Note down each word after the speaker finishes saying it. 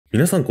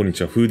皆さんこんに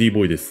ちは、フーディー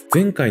ボーイです。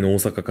前回の大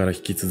阪から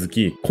引き続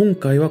き、今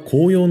回は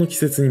紅葉の季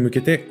節に向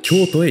けて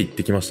京都へ行っ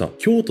てきました。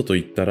京都と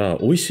いったら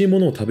美味しいも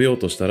のを食べよう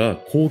とした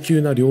ら高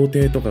級な料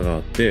亭とかがあ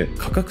って、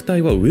価格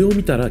帯は上を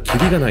見たらキ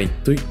リがない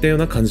といったよう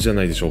な感じじゃ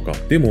ないでしょうか。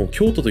でも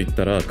京都といっ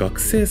たら学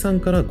生さん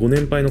からご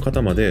年配の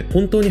方まで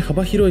本当に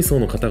幅広い層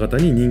の方々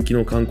に人気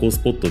の観光ス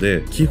ポット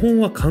で、基本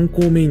は観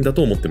光メインだ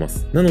と思ってま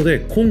す。なの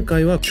で今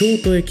回は京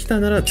都へ来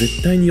たなら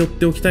絶対に寄っ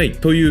ておきたい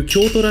という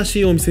京都らし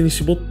いお店に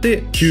絞っ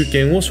て9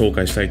軒を紹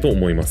介したいと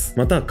思います。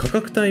また価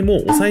格帯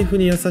もお財布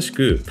に優し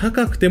く、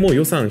高くても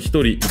予算1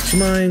人1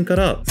万円か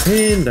ら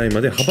1000円台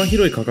まで幅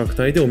広い価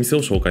格帯でお店を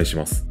紹介し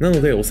ます。な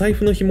のでお財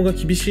布の紐が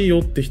厳しい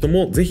よって人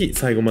もぜひ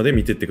最後まで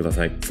見てってくだ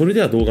さい。それ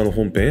では動画の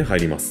本編へ入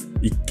ります。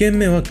1軒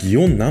目は祇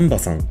園難波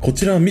さん。こ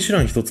ちらはミシュ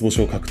ラン一つ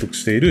星を獲得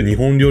している日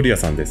本料理屋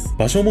さんです。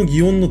場所も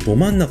祇園のど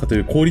真ん中と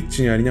いう好立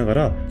地にありなが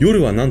ら、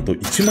夜はなんと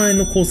1万円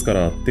のコースか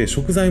らあって、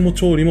食材も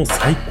調理も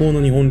最高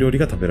の日本料理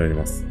が食べられ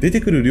ます。出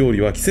てくる料理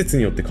は季節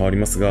によって変わり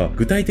ますが、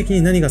具体的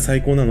に何が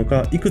最高なの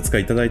かいくつか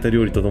いただいた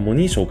料理ととも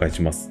に紹介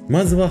します。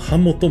まずはハ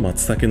モと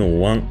松茸の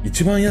お椀。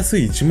一番安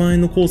い1万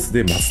円のコース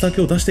で松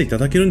茸を出していた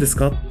だけるんです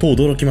かと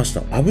驚きまし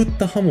た。炙っ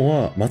たハ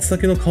モは松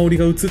茸の香り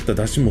が移った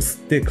出汁も吸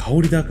って香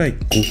り高い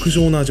極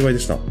上の味わいで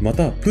した。ま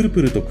たプル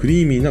プルとク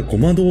リーミーなご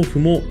ま豆腐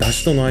も出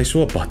汁との相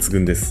性は抜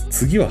群です。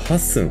次はハッ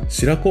スン、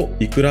白子、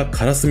イクラ、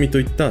カラスミと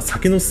いった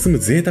酒の進む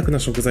贅沢な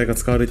食材が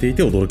使われてい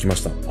て驚きま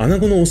した。穴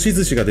子の押し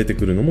寿司が出て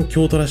くるのも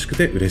京都らしく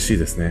て嬉しい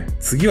ですね。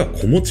次は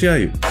小餅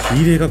鮎。火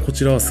入れがこ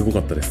ちらはすごか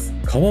ったです。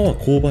皮は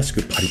香ばし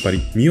くパリパ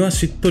リ、身は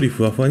しっとり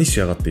ふわふわに仕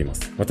上がっていま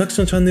す。私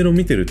のチャンネルを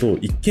見てると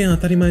一見当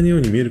たり前のよ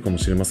うに見えるかも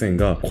しれません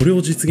が、これ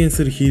を実現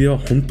する火入れは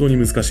本当に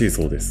難しい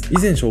そうです。以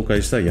前紹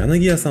介した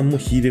柳屋さんも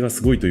火入れが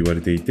すごいと言わ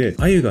れていて、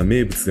鮎が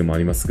名物でもあ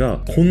ります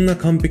が、こんな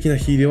完璧な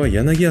火入れは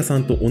柳屋さ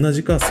んと同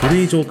じかそ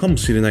れ以上かも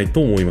しれない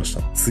と思いまし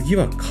た。次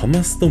はカ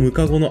マスとム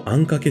カゴのあ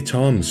んかけ茶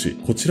碗蒸し。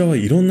こちらは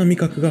いろんな味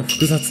覚が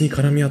複雑に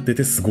絡み合って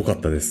てすごかっ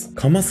たです。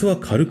カマスは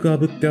軽く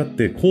炙ってあっ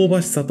て香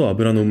ばしさと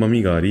油の旨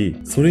味があり、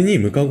それに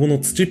ムカゴの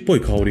土っぽ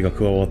い香りが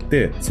加わっ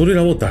て、それ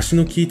らを出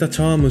汁の効いた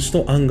茶碗蒸し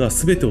とあんが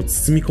全てを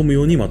包み込む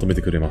ようにまとめ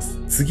てくれます。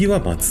次は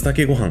松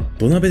茸ご飯。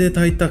土鍋で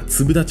炊いた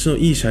粒立ちの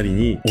いいシャリ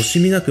に惜し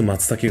みなく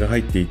松茸が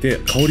入っていて、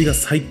香りが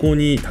最高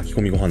にいい炊き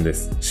込みご飯で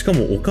す。しか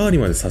もおかわり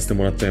までさせて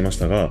もらっちゃいまし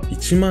たが、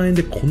1万円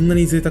でこんな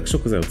に贅沢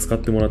食材を使っ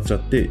てもらっちゃっ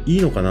てい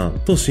いのかな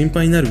と心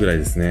配になるぐらい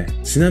ですね。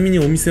ちなみに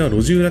お店は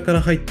路地裏から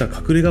入った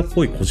隠れ家っ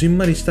ぽいこじん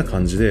まりした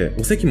感じで、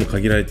お席も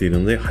限られている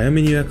ので早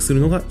めに予約す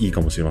るのがいい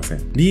かもしれません。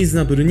リーズ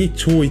ナブルに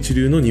超一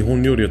流の日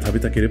本料理を食べ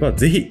たければ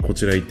ぜひこ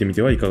ちらへ行ってみ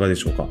てはいかがで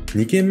しょうか。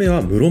2軒目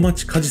は室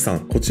町かじさ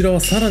ん。こちらは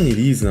さらに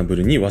リーズナブ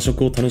ルに和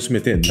食を楽し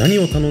めて何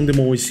を頼んで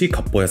も美味しい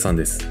割烹屋さん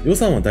です。予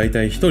算はだい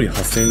たい1人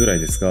8000円ぐらい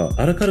ですが、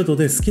アラカルト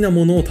で好きな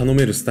ものを頼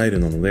めるスタイル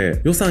なの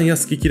で、予算や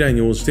好き嫌い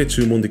に応じて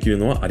注文できる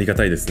のはありが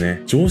たいです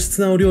ね。上質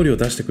なお料理を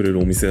出してくれる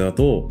お店だ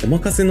とお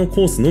任せの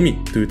コースのみ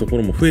というとこ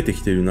ろも増えて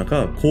きている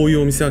中、こうい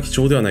うお店は貴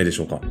重ではないでし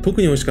ょうか。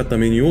特に美味しかった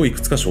メニューをい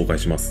くつか紹介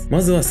します。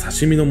まずは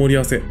刺身の盛り合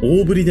わせ。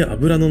大ぶりで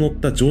脂の乗っ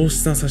た上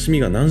質な刺身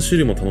が何種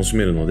類も楽し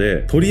めるの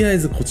で、とりあえ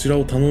ずこちら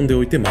を頼んで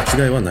おいて間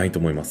違いはないと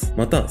思います。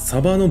また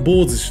サバの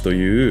棒寿司と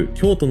いう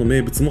京都の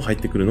名物も入っ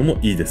てくるのも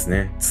いいです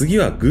ね。次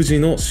は具地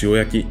の塩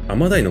焼き、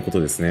甘鯛のこ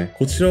とですね。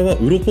こちらは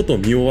鱗と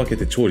身を分け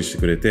て調理して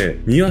くれて、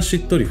身はしっ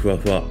とりふわ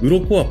ふわ、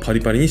鱗はパ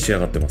リパリに仕上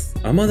がってます。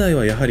甘鯛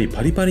はやはり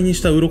パリパリに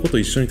した鱗と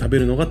一緒に食べ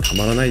るのがた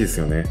まらないです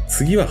よね。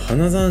次は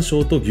花山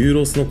椒と牛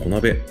ロースの小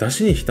鍋。出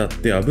汁に浸っ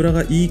て油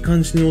がいい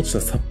感じに落ち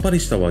たさっぱり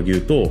した和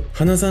牛と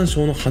花山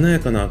椒の華や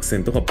かなアクセ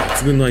ントが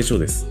抜群の相性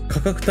です。価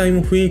格帯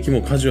も雰囲気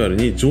もカジュアル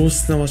に上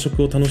質な和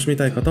食を楽しみ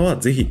たい方は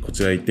ぜひこ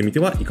ちらへ行ってみて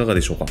はいかが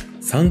でしょうか。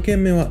3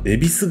軒目は恵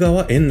比寿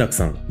川円楽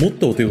さん。もっ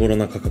とお手頃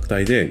な価格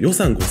帯で予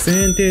算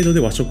5000円程度で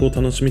和食を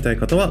楽しみたい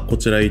方はこ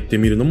ちらへ行って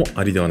みるのも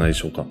ありではないで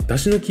しょうか。出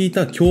汁の効い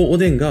た京お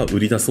でんが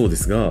売りだそうで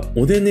すが、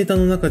おでんネタ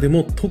の中で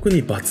も特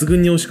に抜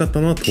群に美味しかっ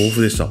たのは豆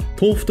腐でした。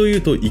豆腐とい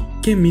うと一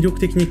見魅力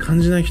的に感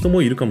じない人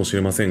もいるかもし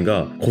れません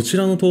が、こち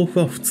らの豆腐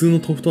は普通の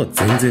豆腐とは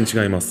全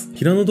然違います。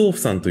平野豆腐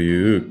さんと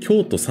いう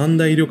京都三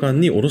大旅館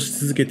に卸し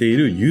続けてい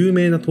る有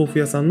名な豆腐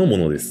屋さんのも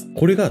のです。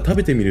これが食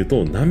べてみる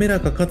と滑ら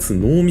かかつ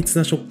濃密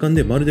な食感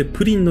で、まるで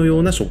プリンのよ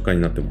うな食感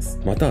になってます。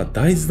また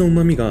大豆の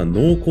旨味が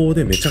濃厚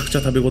でめちゃくち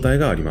ゃ食べ応え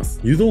があります。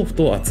湯豆腐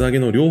と厚揚げ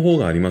の両方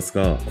があります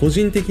が、個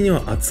人的に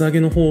は厚揚げ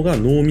の方が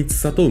濃密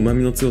さと旨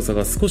味の強さ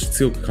が少し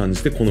強く感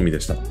じて好みで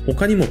した。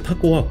他にもタ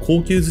コは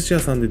高級寿司屋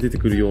さんで出て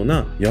くるよう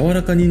な柔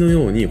らか煮の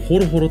ようにホ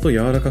ロホロと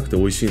柔らかくて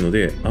美味しいの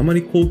で、あま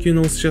り高級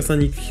なお寿司屋さん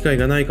に行く機会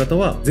がない方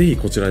はぜひ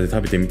こちらで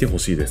食べてみてほ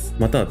しいです。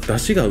また出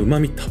汁が旨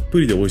味たっぷ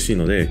りで美味しい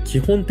ので、基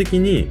本的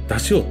に出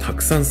汁をた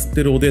くさん吸っ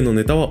てるおでんの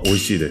ネタは美味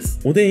しいです。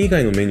おでん以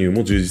外のメニュー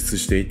も充実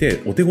してい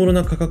て、お手頃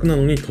な価格な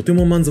のにとて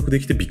も満足で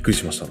きてびっくり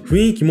しました。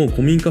雰囲気も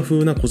古民家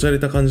風なこじゃれ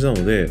た感じな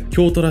ので、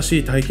京都らし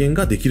い体験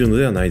ができるの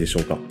ではないでしょ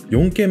うか。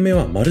4軒目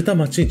は丸太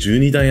町十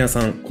二段屋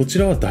さん。こち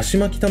らはだし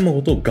巻き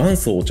卵と元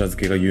祖お茶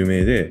漬けが有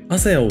名で、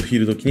朝やお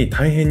昼時に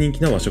大変人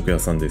気な和食屋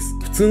さんです。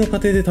普通の家庭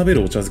で食べ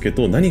るお茶漬け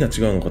と何が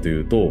違うのかとい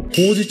うと、ほ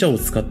うじ茶を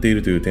使ってい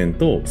るという点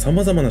と、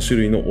様々な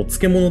種類のお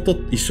漬物と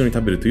一緒に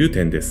食べるという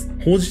点です。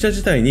ほうじ茶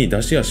自体に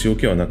出汁や塩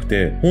気はなく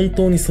て、本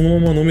当にその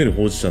まま飲める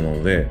ほうじ茶な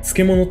ので、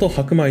漬物と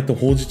白米と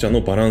ほうじ茶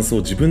のバランスを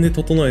自分で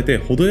整えて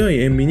程よい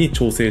塩味に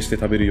調整して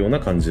食べるよう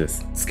な感じで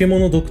す。漬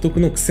物独特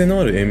の癖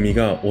のある塩味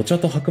がお茶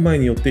と白米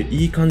によって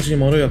いい感じに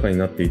まろやかに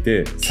なってい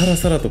て、サラ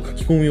サラとか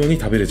き込むように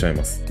食べれちゃい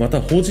ます。ま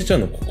たほうじ茶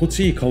の心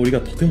地いい香りが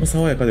とても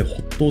爽やかでほ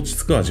っと落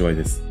ち着く味わい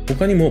です。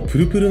他にもプ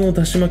ルプルの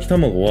だし巻き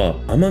卵は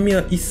甘み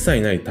は一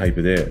切ないタイ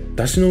プで、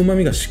だしの旨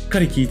味がしっか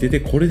り効いてて、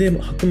これで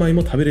白米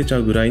も食べれちゃ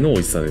うぐらいの美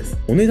味しさです。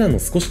お値段の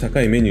少し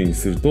高いメニューに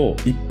すると、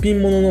一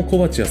品物の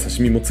小鉢や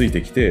刺身もつい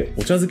てきて、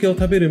お茶漬けを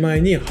食べる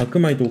前に白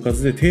米とおか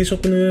ずで定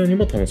食のように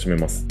も楽しめ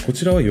ます。こ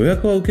ちらは予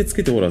約は受け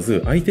付けておら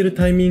ず、空いてる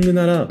タイミング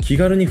なら気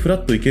軽にフラ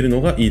ッと行ける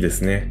のがいいで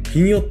すね。日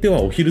によって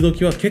はお昼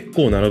時は結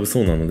構並ぶ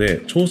そうなの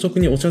で、朝食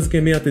にお茶漬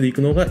け目当てで行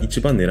くのが一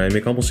番狙い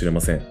目かもしれ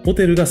ません。ホ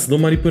テルが素泊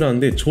まりプラン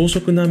で朝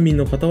食難民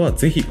の方は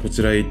ぜひこ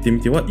ちらへ行って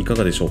みてはいか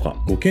がでしょうか。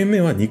5軒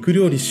目は肉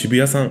料理渋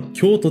谷さん。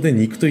京都で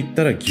肉と言っ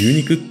たら牛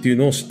肉っていう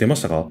のを知ってま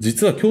したか？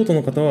実は京都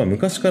の方は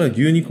昔から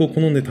牛肉を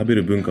好んで食べ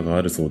る文化が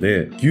あるそう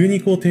で、牛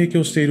肉を提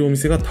供しているお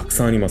店がたく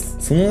さんあります。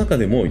その中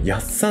でもや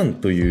っさん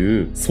と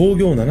いう創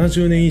業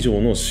70年以上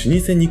の老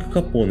舗肉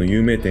割烹の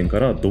有名店か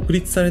ら独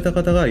立された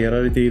方がや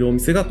られているお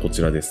店がこ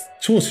ちらです。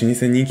超老舗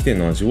人気店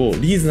の味を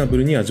リーズナブ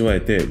ルに味わえ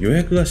て予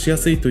約がしや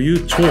すいとい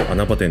う超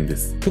穴場店で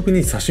す。特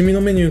に刺身の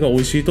メニューが美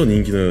味しいと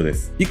人気のようで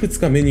す。いくつ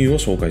かメニューを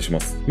紹介しま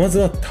す。まず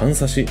はタン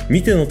刺し。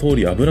見ての通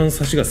り油の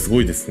刺しがす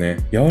ごいですね。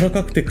柔ら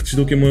かくて口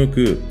どけも良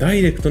く、ダ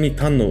イレクトに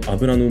タンの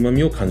油の旨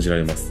味を感じら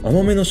れます。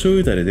甘めの醤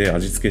油だれで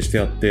味付けして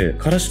あって、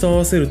からしと合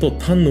わせると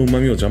タンの旨味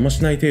を邪魔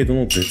しない程度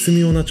の絶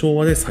妙な調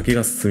和で酒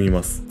が進み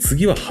ます。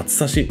次は初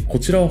刺し。こ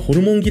ちらはホ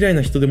ルモン嫌い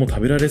な人でも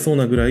食べられそう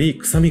なぐらい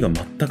臭みが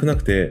全くな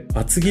くて、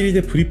厚切り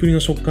でプリプリの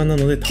食感な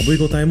ので食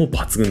べ応えも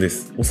抜群で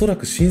す。おそら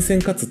く新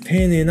鮮かつ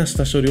丁寧な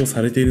下処理を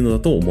されているのだ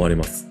と思われ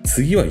ます。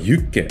次はユ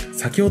ッケ。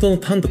先ほどの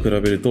タンと比べ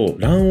ると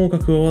卵黄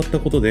が加わった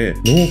ことで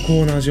濃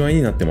厚な味わい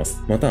になってま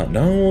す。また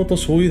卵黄と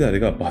醤油だれ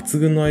が抜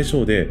群の相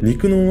性で、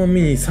肉の旨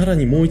味にさら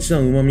にもう一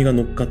段旨味が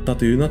乗っかった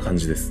というような感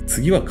じです。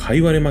次は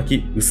貝割れ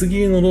巻き。薄切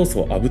りのロース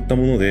を炙った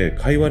もので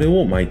貝割れ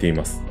を巻いてい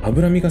ます。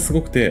脂身がす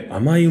ごくて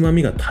甘い旨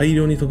味が大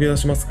量に溶け出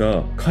します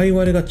が、貝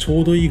割れがち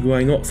ょうどいい具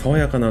合の爽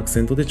やかなアク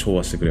セントで調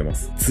和してくれま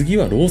す。次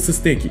はロースス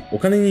テーキ。お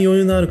金に余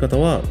裕のある方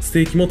はス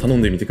テーキも頼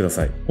んでみてくだ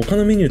さい。他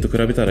のメニューと比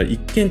べたら一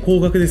見高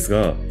額です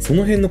が、そ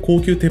の辺の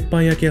高級鉄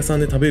板焼き屋さん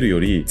で食べるよ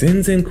り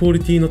全然クオリ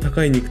ティの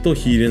高い肉と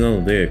火入れな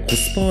のでコ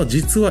スパは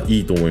実は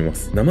いいと思いま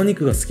す。生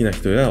肉が好きな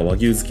人や和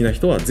牛好きな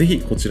人はぜひ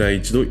こちらへ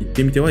一度行っ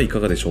てみてはいか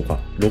がでしょうか。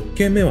6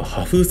軒目は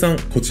破風さん。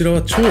こちら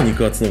は超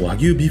肉厚の和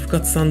牛ビーフ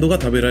カツサンドが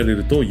食べられ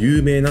ると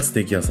有名なス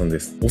テーキ屋さんで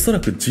す。おそら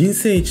く人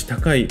生一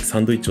高いサ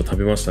ンドイッチを食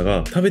べました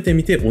が、食べて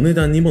みてお値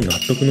段にも納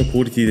得のク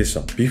オリティでし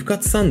た。ビーフカ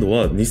ツサンド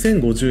は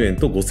2050円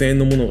と5000円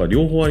のものが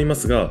両方ありま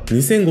すが、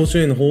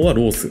2050円の方は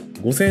ロース、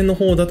5000円の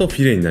方だとフ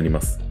ィレになり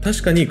ます。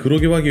確かに黒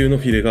毛和牛の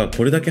フィレが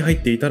これだけ入っ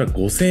ていたら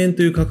5000円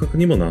という価格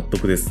にも納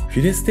得です。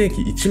フィレステー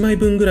キ1枚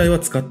分ぐらいは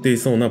使ってい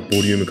そうなボ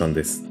リューム感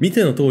です。見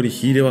ての通り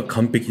火入れは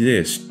完璧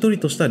でしっとり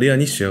としたレア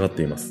に仕上がっ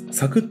ています。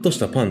サクッとし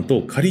たパン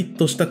とカリッ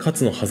としたカ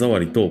ツの歯触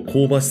りと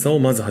香ばしさを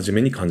まず初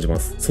めに感じま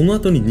す。その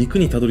後に肉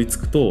にたどり着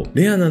くと、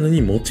レアなの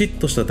にもちっ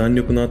とした弾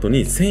力の後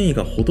に繊維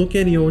がほど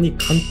けるように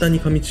簡単に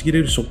噛みちぎれ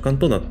る食感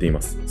となってい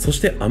ます。そし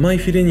て甘い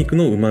フィレ肉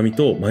の旨味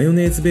とマヨ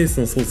ネーズベース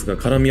のソースが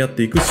絡み合っ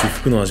ていく至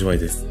福の味わい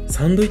です。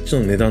サンドイッチ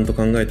の値段と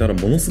考えたら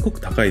ものすごく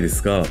高いで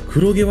すが、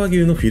黒毛和牛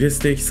のフィレス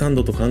テーキサン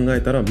ドと考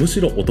えたらむ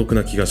しろお得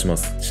な気がしま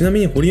す。ちな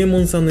みにホリエモ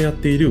ンさんのやっ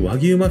ている和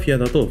牛マフィア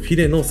だとフィ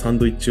レのサン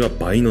ドイッチは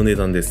倍の値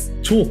段です。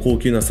超高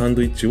級なサン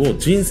ドイッチを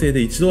人生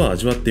で一度は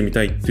味わってみ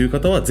たいという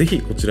方はぜひ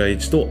こちらへ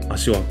一度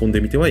足を運ん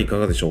でみてはいか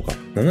がでしょうか。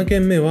7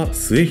軒目は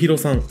末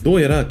広さん。ど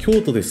うやら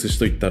京都で寿司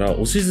といったら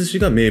押し寿司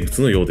が名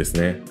物のようです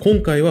ね。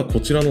今回はこ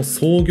ちらの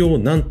創業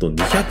なんと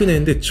200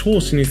年で超老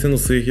舗の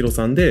末広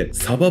さんで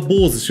サバ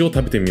棒寿司を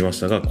食べてみまし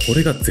たが、こ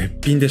れが絶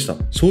品でした。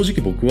正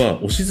直僕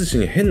は押し寿司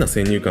に変な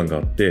先入観が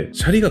あって、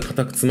シャリが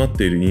硬く詰まっ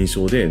ている印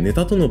象でネ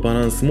タとのバ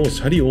ランスも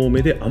シャリ多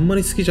めであんま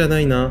り好きじゃな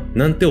いな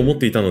なんて思っ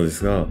ていたので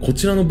すが、こ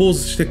ちらの棒寿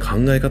司で考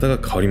え方が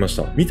変わりまし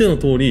た。見ての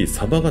通り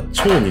サバが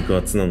超肉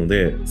厚なの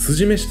で、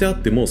筋目してあっ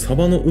てもサ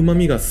バの旨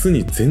味が酢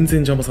に全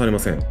然邪魔されま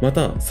せん。ま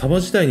たサバ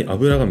自体に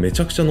油がめち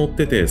ゃくちゃ乗っ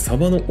てて、サ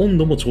バの温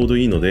度もちょうど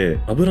いいので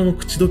油の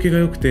口どけが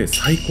良くて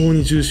最高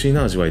にジューシー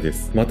な味わいで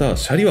す。また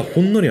シャリは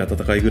ほんのり温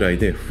かいぐらい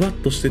でふわっ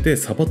としてて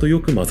サバとよ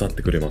く混ざっ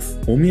てくれます。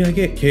お土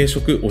産、軽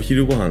食、お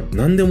昼ご飯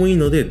何でもいい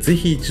のでぜ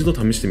ひ一度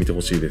試してみて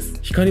ほしいです。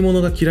光り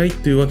物が嫌い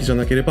というわけじゃ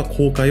なければ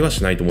後悔は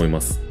しないと思い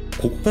ます。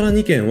ここから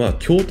2軒は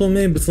京都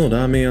名物の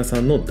ラーメン屋さ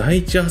んの第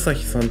一朝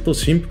日さんと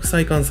新福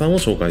菜館さんを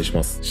紹介し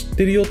ます。知っ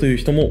てるよという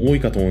人も多い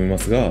かと思いま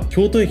すが、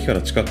京都駅か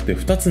ら近くて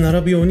2つ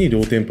並ぶように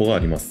両店舗があ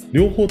ります。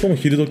両方とも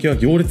昼時は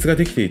行列が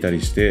できていた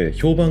りして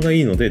評判がい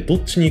いので、ど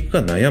っちに行くか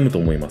悩むと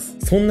思います。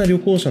そんな旅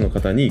行者の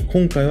方に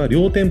今回は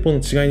両店舗の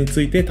違いにつ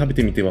いて食べ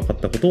てみて分かっ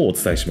たことをお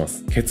伝えしま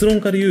す。結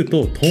論から言う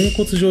と、豚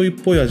骨醤油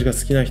っぽい味が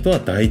好きな人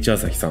は第一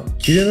朝日さん、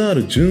キレのあ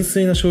る純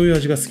粋な醤油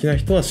味が好きな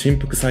人は新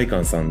福菜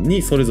館さん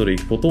にそれぞれ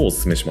行くことをお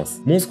勧めします。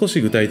もう少し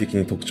具体的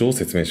に特徴を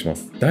説明しま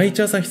す。第一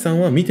朝日さ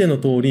んは見ての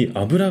通り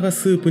油が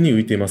スープに浮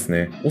いています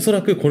ね。おそ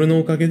らくこれの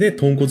おかげで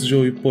豚骨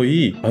醤油っぽ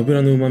い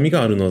油の旨味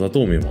があるのだ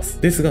と思いま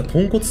す。ですが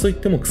豚骨といっ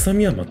ても臭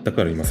みは全く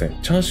ありません。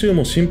チャーシュー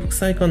も新福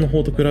菜館の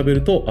方と比べ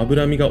ると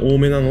脂身が多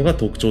めなのが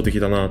特徴的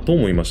だなと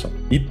思いました。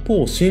一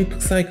方新福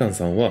菜館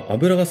さんは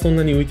油がそん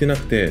なに浮いてな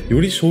くて、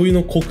より醤油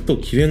のコクと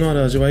キレのあ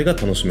る味わいが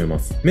楽しめま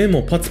す。麺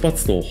もパツパ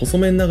ツと細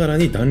麺ながら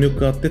に弾力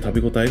があって食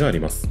べ応えがあ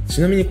ります。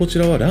ちなみにこち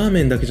らはラー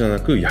メンだけじゃな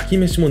く焼き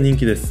飯も人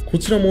気です。こ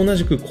ちらも同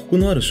じくコク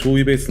のある醤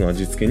油ベースの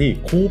味付けに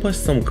香ばし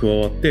さも加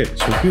わって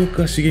食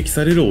欲が刺激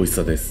される美味し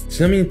さです。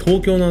ちなみに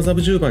東京の麻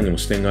布十番にも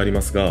支店があり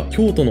ますが、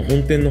京都の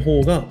本店の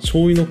方が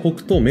醤油のコ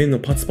クと麺の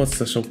パツパツし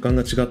た食感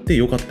が違って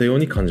良かったよう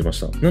に感じまし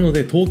た。なの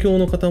で東京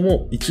の方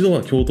も一度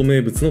は京都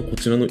名物のこ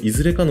ちらのい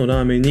ずれかの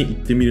ラーメンに行っ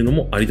てみるの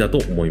もありだと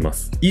思いま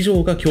す。以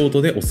上が京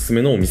都でおすす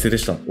めのお店で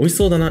した。美味し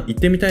そうだな、行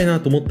ってみたいな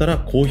と思ったら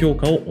高評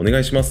価をお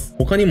願いします。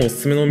他にもお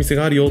すすめのお店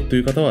があるよとい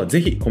う方はぜ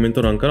ひコメン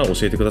ト欄から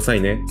教えてくださ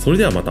いね。それ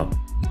ではまた。